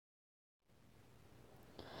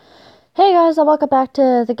guys, and welcome back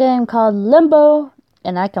to the game called Limbo.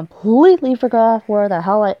 And I completely forgot where the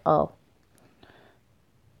hell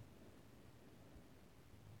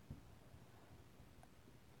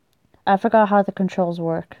I forgot how the controls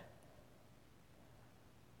work.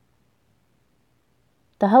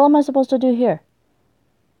 The hell am I supposed to do here?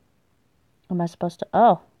 Am I supposed to...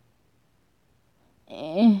 Oh.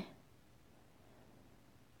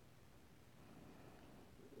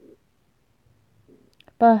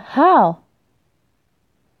 But how?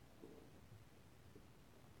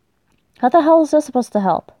 How the hell is this supposed to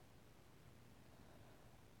help?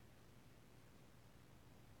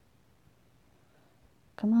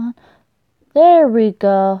 Come on. There we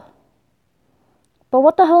go. But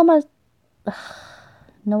what the hell am I... Ugh.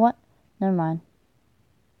 You know what? Never mind.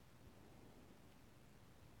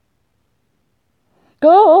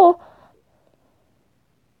 Go!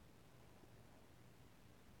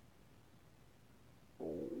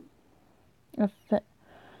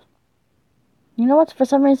 You know what? For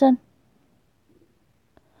some reason...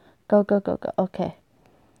 Go. Okay.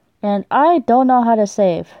 And I don't know how to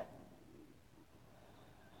save.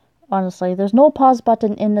 Honestly, there's no pause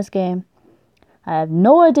button in this game. I have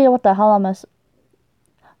no idea what the hell I'm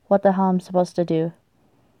supposed to do.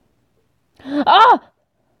 Ah!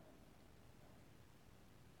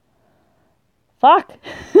 Fuck!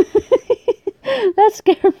 That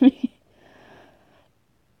scared me.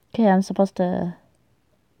 Okay, I'm supposed to...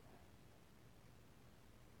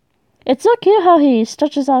 It's so cute how he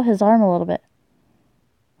stretches out his arm a little bit.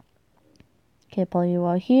 Okay, pull you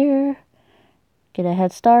out here. Get a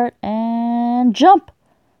head start and jump!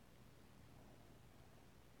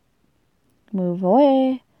 Move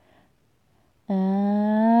away.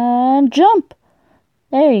 And jump!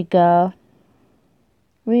 There you go.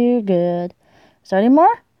 We're good. Is there any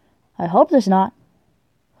more? I hope there's not.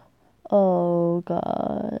 Oh,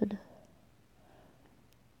 God.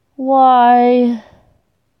 Why?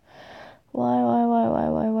 Why?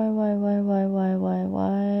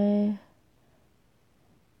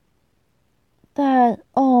 That,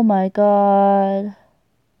 oh my God.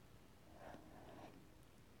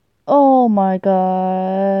 Oh my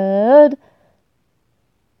God.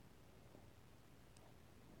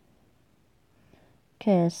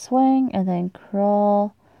 Okay, swing and then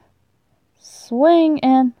crawl. Swing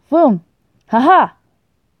and boom. Haha.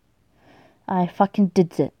 I fucking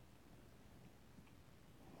did it.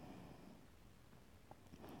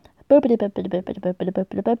 Oh,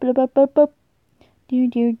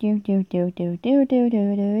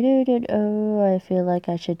 I feel like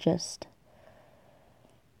I should just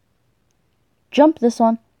jump this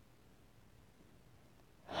one.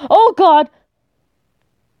 Oh God!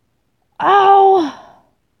 Ow!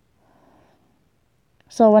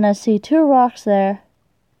 So when I see two rocks there,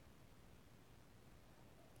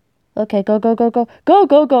 okay, go.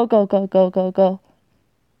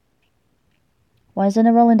 Why isn't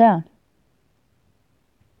it rolling down?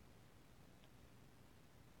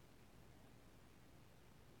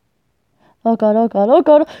 Oh God.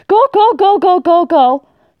 Go.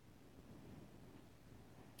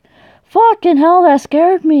 Fucking hell, that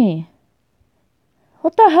scared me.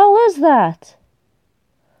 What the hell is that?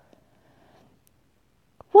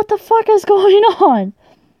 What the fuck is going on?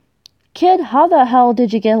 Kid, how the hell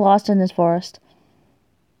did you get lost in this forest?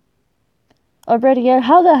 Already,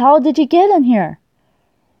 how the hell did you get in here?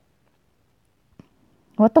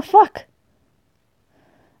 What the fuck?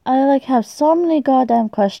 I have so many goddamn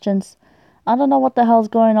questions. I don't know what the hell's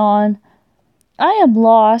going on. I am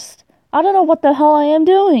lost. I don't know what the hell I am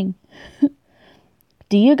doing.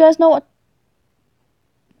 Do you guys know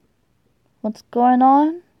what's going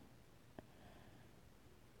on?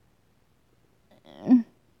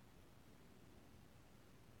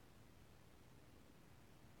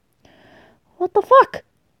 What the fuck?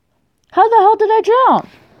 How the hell did I drown?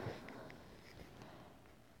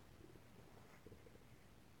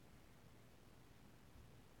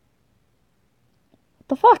 What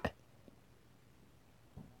the fuck?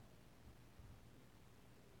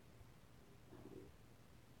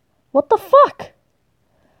 What the fuck?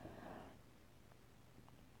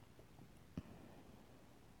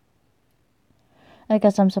 I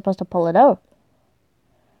guess I'm supposed to pull it out.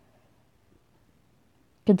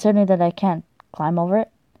 Considering that I can't climb over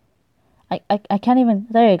it. I can't even...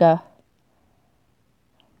 There you go.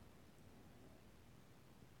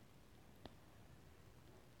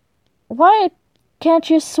 Why can't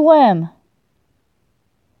you swim?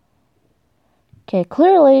 Okay,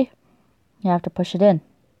 clearly you have to push it in.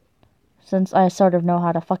 Since I sort of know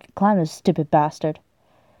how to fucking climb this stupid bastard.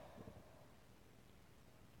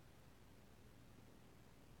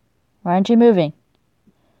 Why aren't you moving?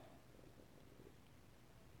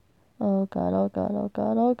 Oh god, oh god, oh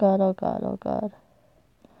god, oh god, oh god, oh god.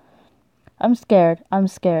 I'm scared. I'm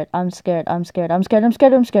scared. I'm scared. I'm scared. I'm scared. I'm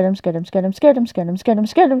scared. I'm scared. I'm scared. I'm scared. I'm scared. I'm scared. I'm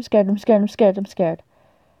scared. I'm scared. I'm scared. I'm scared. I'm scared. I'm scared.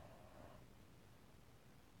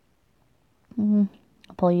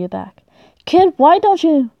 I'll pull you back. Kid, why don't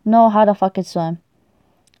you know how to fucking swim?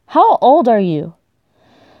 How old are you?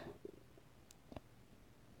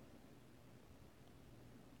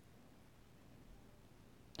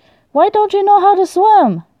 Why don't you know how to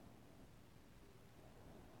swim?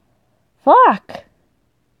 Fuck!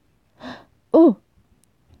 Ooh.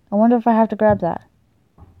 I wonder if I have to grab that.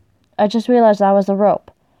 I just realized that was a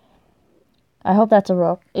rope. I hope that's a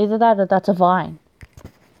rope. Either that or that's a vine.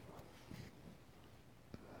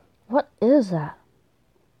 What is that?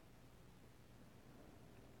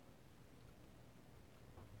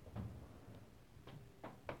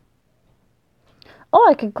 Oh,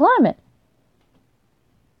 I can climb it.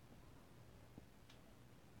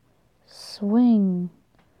 Swing.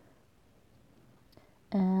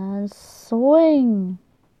 And swing.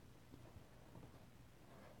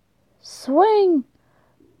 Swing.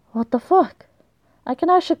 What the fuck? I can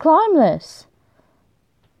actually climb this.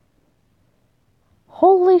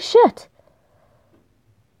 Holy shit.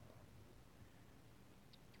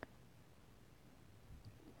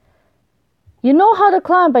 You know how to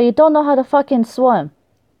climb, but you don't know how to fucking swim.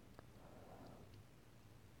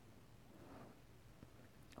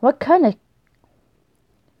 What kind of...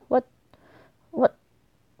 What?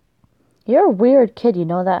 You're a weird kid, you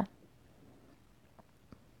know that?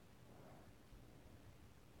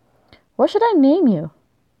 What should I name you?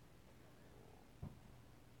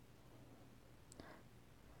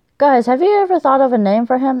 Guys, have you ever thought of a name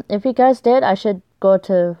for him? If you guys did, I should go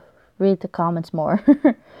to read the comments more.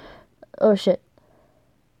 Oh shit.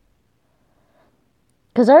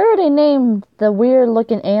 Because I already named the weird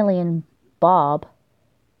looking alien Bob.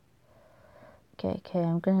 Okay,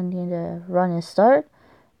 I'm gonna need to run and start.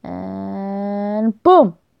 And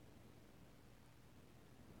boom!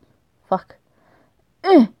 Fuck.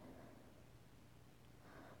 Where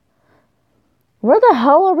the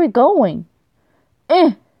hell are we going?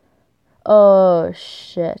 Oh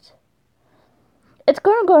shit. It's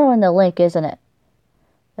gonna go in the lake, isn't it?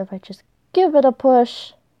 If I just give it a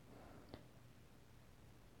push.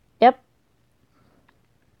 Yep.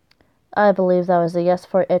 I believe that was a yes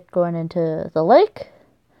for it going into the lake.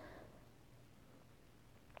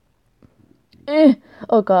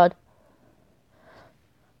 Oh god.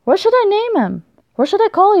 What should I name him? What should I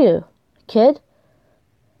call you? Kid?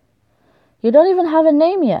 You don't even have a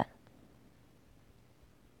name yet.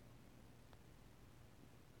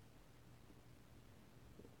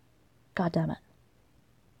 God damn it.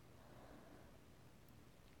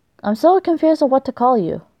 I'm so confused of what to call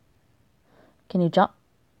you. Can you jump?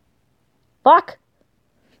 Fuck!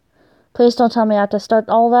 Please don't tell me I have to start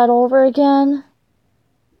all that over again.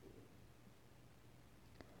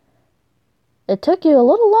 It took you a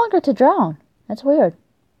little longer to drown. That's weird.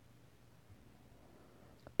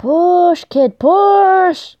 Push, kid,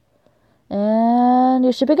 push! And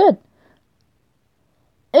you should be good.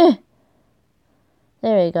 There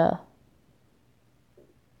you go.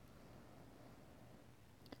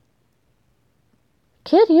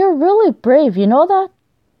 Kid, you're really brave, you know that?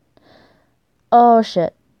 Oh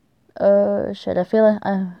shit. Oh shit,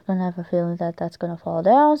 I'm gonna have a feeling that that's gonna fall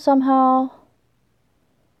down somehow.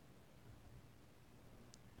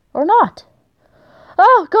 Or not.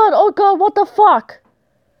 Oh god, what the fuck?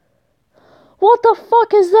 What the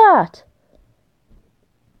fuck is that?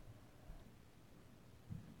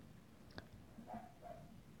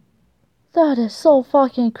 That is so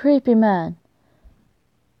fucking creepy, man.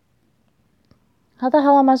 How the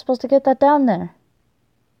hell am I supposed to get that down there?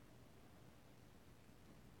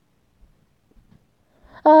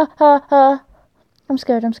 I'm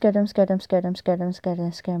scared.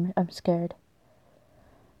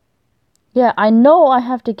 Yeah, I know I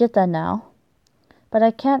have to get that now. But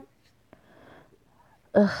I can't...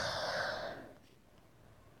 Ugh.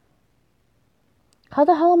 How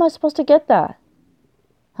the hell am I supposed to get that?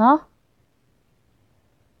 Huh?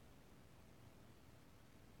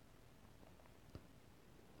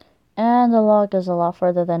 And the log is a lot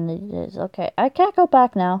further than it is. Okay, I can't go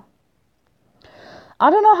back now. I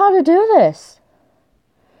don't know how to do this.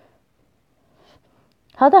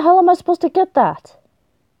 How the hell am I supposed to get that?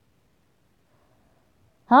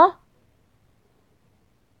 Huh?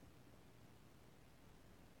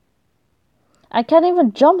 I can't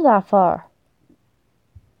even jump that far.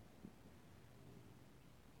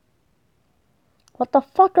 What the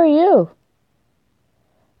fuck are you?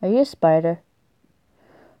 Are you a spider?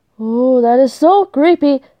 Ooh, that is so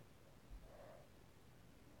creepy.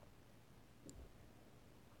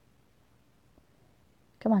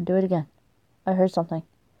 Come on, do it again. I heard something.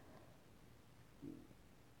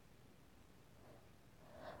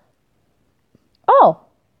 Oh!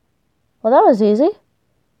 Well, that was easy.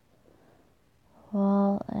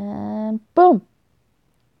 Well, and boom.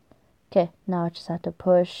 Okay, now I just have to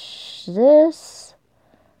push this.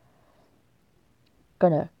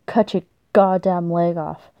 Gonna cut your goddamn leg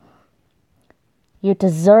off. You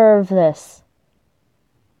deserve this.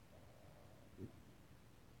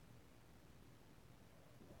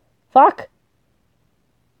 Fuck!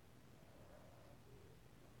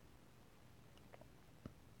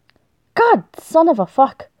 God, son of a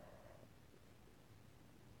fuck.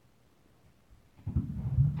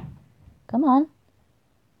 Come on.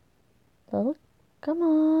 Come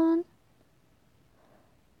on.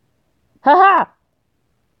 Haha!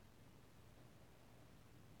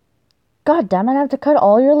 God damn it, I have to cut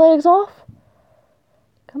all your legs off?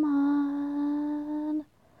 Come on.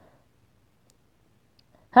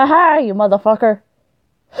 Haha, you motherfucker.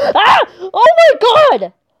 Ah! Oh my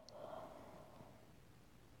god!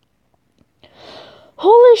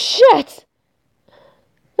 Holy shit!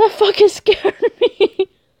 That fucking scared me.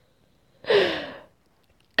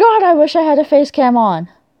 God, I wish I had a face cam on.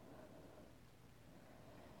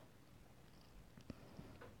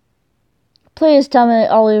 Please tell me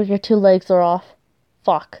all of your 2 legs are off.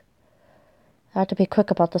 Fuck. I have to be quick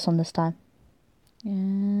about this one this time.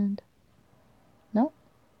 And... no.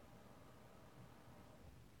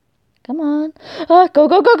 Come on. Go, go,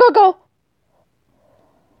 go, go, go!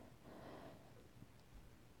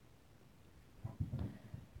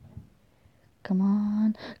 Come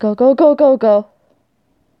on. Go, go, go, go, go.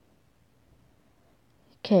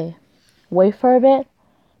 Okay. Wait for a bit.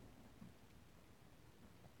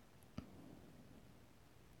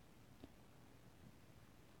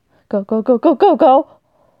 Go, go, go, go, go, go!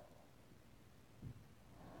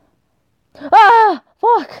 Ah!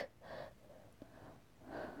 Fuck!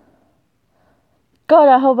 God,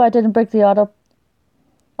 I hope I didn't break the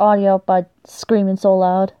audio by screaming so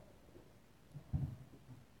loud.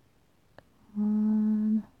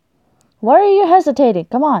 Why are you hesitating?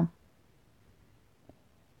 Come on.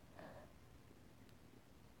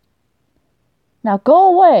 Now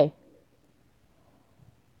go away.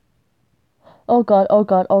 Oh god, oh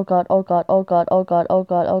god, oh god, oh god, oh god, oh god, oh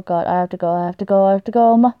god, oh god. I have to go, I have to go, I have to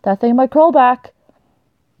go. That thing might crawl back.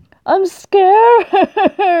 I'm scared.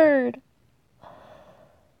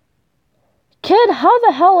 Kid, how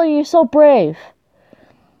the hell are you so brave?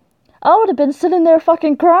 I would have been sitting there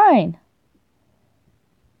fucking crying.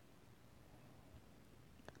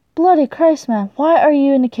 Bloody Christ, man. Why are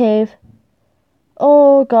you in the cave?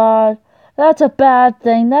 Oh god. That's a bad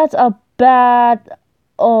thing. That's a bad...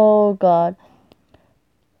 oh god.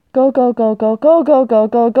 Go, go, go, go, go, go, go,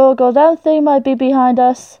 go, go, go. That thing might be behind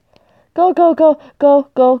us. Go, go, go, go,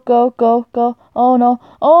 go, go, go, go. Oh no.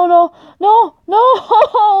 Oh no. No,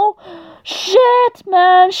 no. Shit,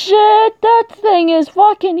 man. Shit. That thing is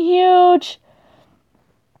fucking huge.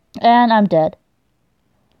 And I'm dead.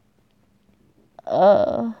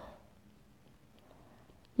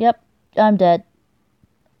 Yep, I'm dead.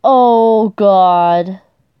 Oh god.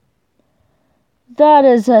 That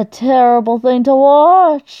is a terrible thing to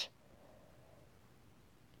watch.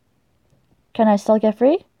 Can I still get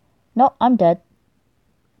free? No, I'm dead.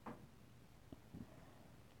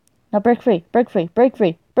 Now break free, break free, break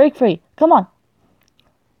free, break free. Come on.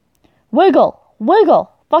 Wiggle,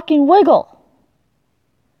 wiggle, fucking wiggle.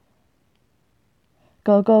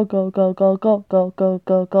 Go, go, go, go, go, go, go, go,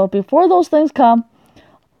 go, go. Before those things come,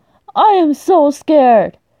 I am so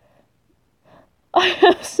scared. I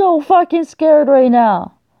am so fucking scared right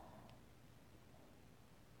now.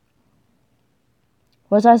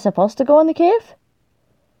 Was I supposed to go in the cave?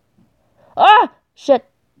 Ah! Shit.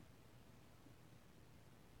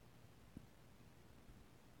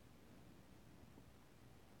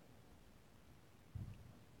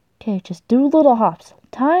 Okay, just do little hops.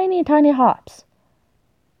 Tiny, tiny hops.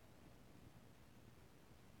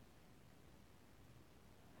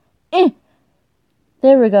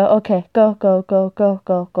 There we go. Okay, go, go, go, go,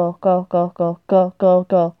 go, go, go, go, go, go, go,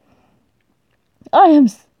 go. I am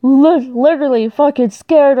literally fucking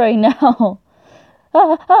scared right now.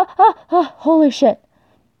 Holy shit.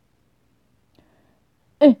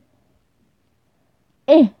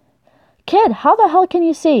 Kid, how the hell can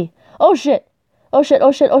you see? Oh shit. Oh shit,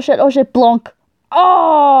 oh shit, oh shit, oh shit, blonk.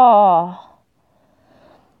 Oh!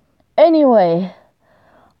 Anyway,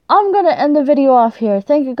 I'm gonna end the video off here.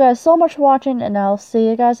 Thank you guys so much for watching, and I'll see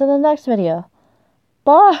you guys in the next video.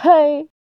 Bye!